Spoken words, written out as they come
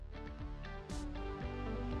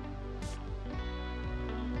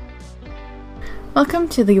Welcome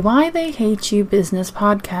to the Why They Hate You Business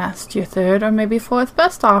Podcast, your third or maybe fourth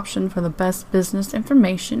best option for the best business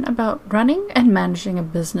information about running and managing a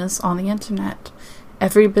business on the internet.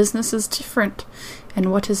 Every business is different,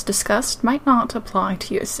 and what is discussed might not apply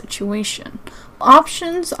to your situation.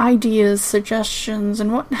 Options, ideas, suggestions,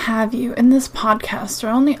 and what have you in this podcast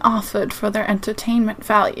are only offered for their entertainment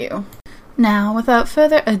value. Now, without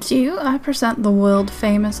further ado, I present the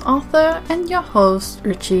world-famous author and your host,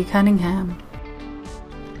 Richie Cunningham.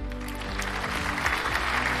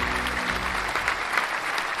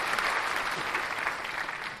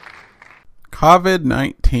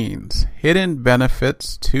 COVID-19's Hidden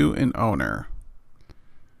Benefits to an Owner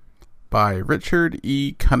by Richard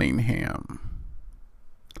E. Cunningham.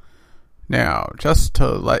 Now, just to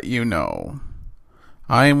let you know,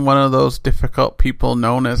 I am one of those difficult people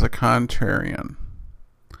known as a contrarian.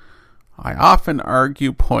 I often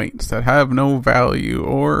argue points that have no value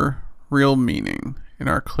or real meaning and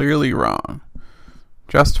are clearly wrong,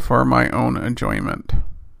 just for my own enjoyment.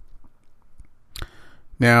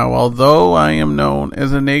 Now, although I am known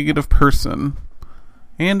as a negative person,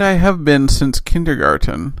 and I have been since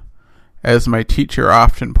kindergarten, as my teacher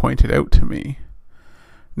often pointed out to me,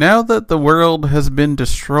 now that the world has been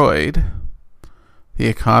destroyed, the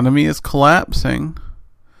economy is collapsing,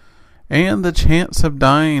 and the chance of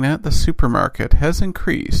dying at the supermarket has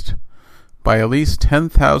increased by at least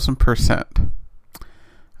 10,000%.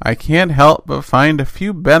 I can't help but find a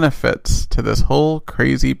few benefits to this whole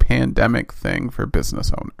crazy pandemic thing for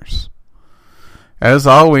business owners. As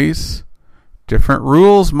always, different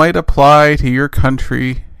rules might apply to your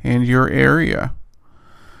country and your area.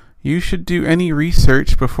 You should do any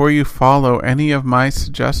research before you follow any of my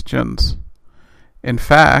suggestions. In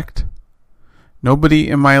fact, nobody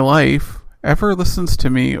in my life ever listens to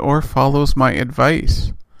me or follows my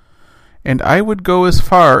advice. And I would go as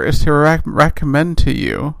far as to recommend to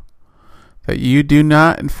you that you do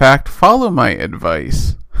not, in fact, follow my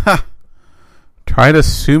advice. Ha! Try to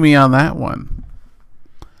sue me on that one.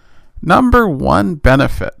 Number one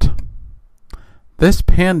benefit. This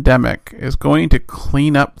pandemic is going to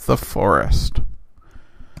clean up the forest.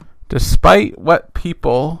 Despite what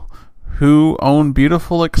people who own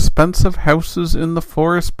beautiful, expensive houses in the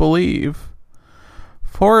forest believe,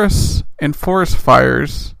 forests and forest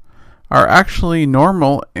fires are actually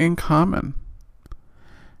normal and common.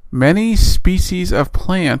 Many species of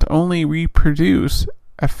plant only reproduce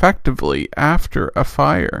effectively after a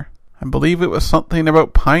fire. I believe it was something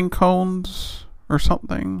about pine cones or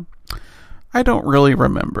something. I don't really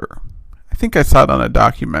remember. I think I saw it on a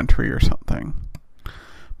documentary or something.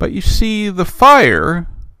 But you see, the fire,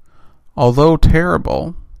 although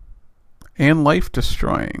terrible and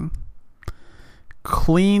life-destroying,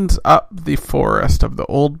 cleans up the forest of the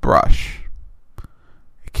old brush.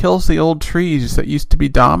 It kills the old trees that used to be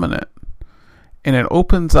dominant, and it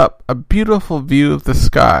opens up a beautiful view of the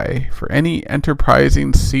sky for any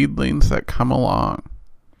enterprising seedlings that come along.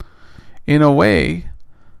 In a way,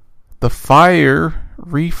 the fire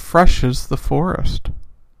refreshes the forest.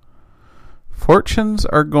 Fortunes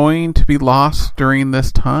are going to be lost during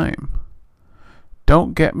this time.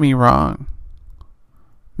 Don't get me wrong.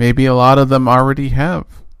 Maybe a lot of them already have.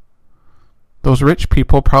 Those rich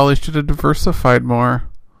people probably should have diversified more.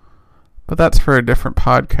 But that's for a different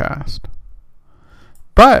podcast.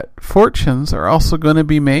 But fortunes are also going to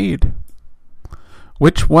be made.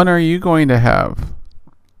 Which one are you going to have?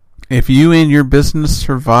 If you and your business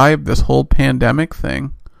survive this whole pandemic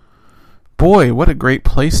thing, boy, what a great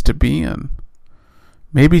place to be in.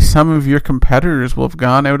 Maybe some of your competitors will have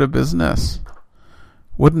gone out of business.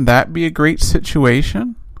 Wouldn't that be a great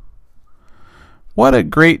situation? What a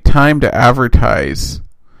great time to advertise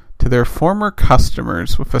to their former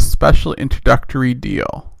customers with a special introductory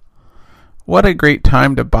deal. What a great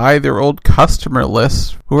time to buy their old customer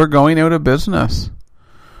lists who are going out of business.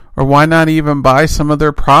 Or why not even buy some of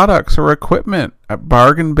their products or equipment at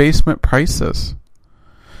bargain basement prices?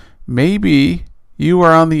 Maybe you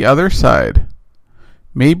are on the other side.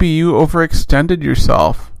 Maybe you overextended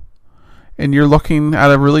yourself and you're looking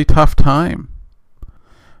at a really tough time.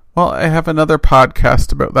 Well, I have another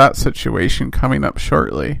podcast about that situation coming up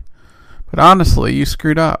shortly. But honestly, you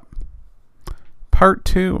screwed up. Part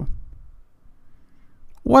 2.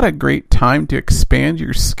 What a great time to expand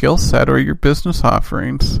your skill set or your business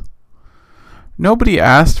offerings. Nobody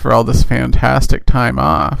asked for all this fantastic time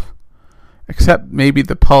off, except maybe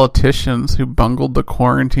the politicians who bungled the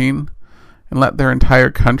quarantine and let their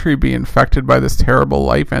entire country be infected by this terrible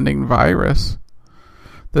life-ending virus.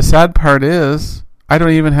 The sad part is, I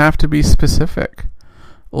don't even have to be specific.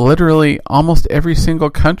 Literally, almost every single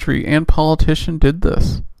country and politician did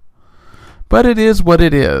this. But it is what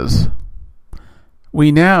it is.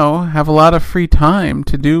 We now have a lot of free time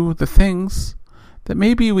to do the things that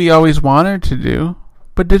maybe we always wanted to do,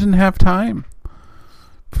 but didn't have time.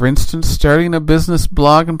 For instance, starting a business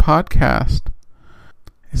blog and podcast.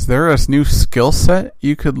 Is there a new skill set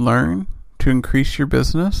you could learn to increase your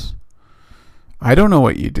business? I don't know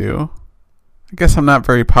what you do. I guess I'm not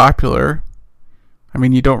very popular. I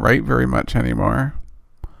mean, you don't write very much anymore.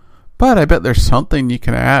 But I bet there's something you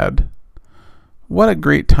can add. What a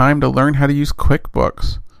great time to learn how to use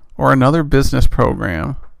QuickBooks or another business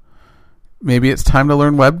program. Maybe it's time to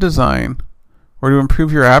learn web design or to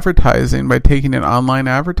improve your advertising by taking an online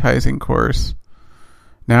advertising course.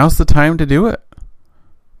 Now's the time to do it.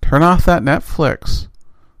 Turn off that Netflix.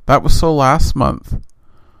 That was so last month.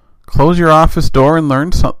 Close your office door and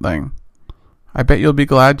learn something. I bet you'll be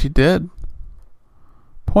glad you did.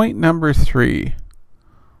 Point number 3.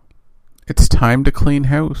 It's time to clean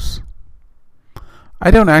house. I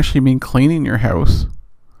don't actually mean cleaning your house,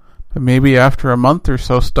 but maybe after a month or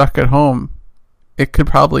so stuck at home, it could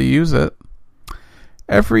probably use it.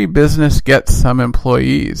 Every business gets some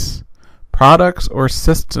employees, products, or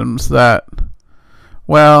systems that,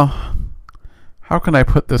 well, how can I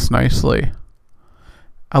put this nicely?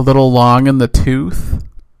 A little long in the tooth,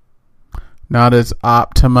 not as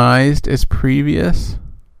optimized as previous,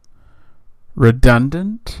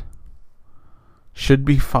 redundant, should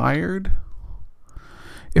be fired.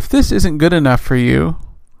 If this isn't good enough for you,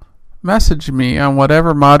 message me on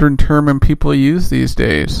whatever modern term people use these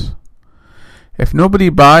days. If nobody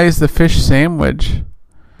buys the fish sandwich,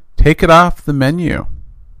 take it off the menu.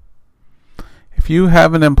 If you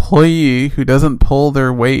have an employee who doesn't pull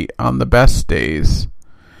their weight on the best days,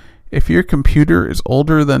 if your computer is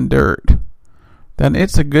older than dirt, then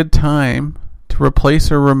it's a good time to replace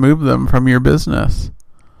or remove them from your business.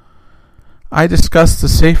 I discuss the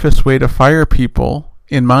safest way to fire people,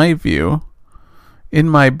 in my view, in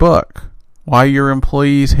my book, Why Your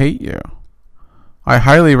Employees Hate You. I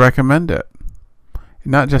highly recommend it,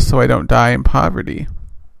 not just so I don't die in poverty.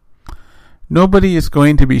 Nobody is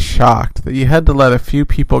going to be shocked that you had to let a few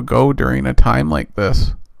people go during a time like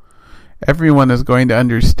this. Everyone is going to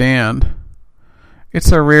understand.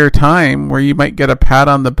 It's a rare time where you might get a pat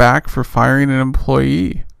on the back for firing an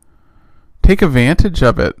employee. Take advantage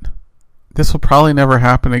of it. This will probably never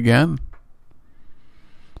happen again.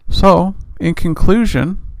 So, in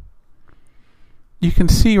conclusion, you can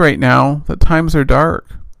see right now that times are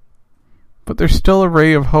dark, but there's still a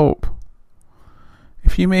ray of hope.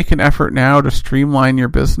 If you make an effort now to streamline your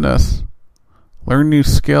business, learn new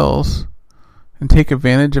skills, and take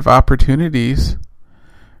advantage of opportunities,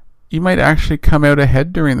 you might actually come out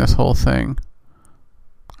ahead during this whole thing.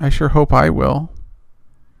 I sure hope I will.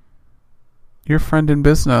 Your friend in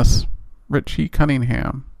business, Richie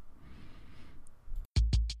Cunningham.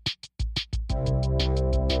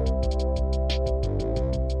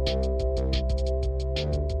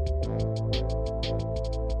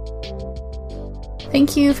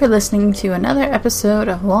 Thank you for listening to another episode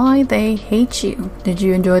of Why They Hate You. Did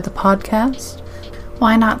you enjoy the podcast?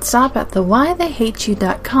 Why not stop at the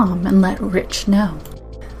whytheyhateyou.com and let Rich know.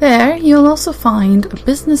 There, you'll also find a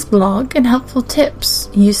business blog and helpful tips,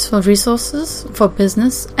 useful resources for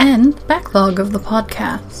business, and backlog of the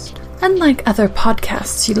podcast. Unlike other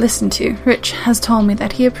podcasts you listen to, Rich has told me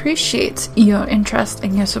that he appreciates your interest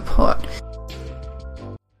and your support,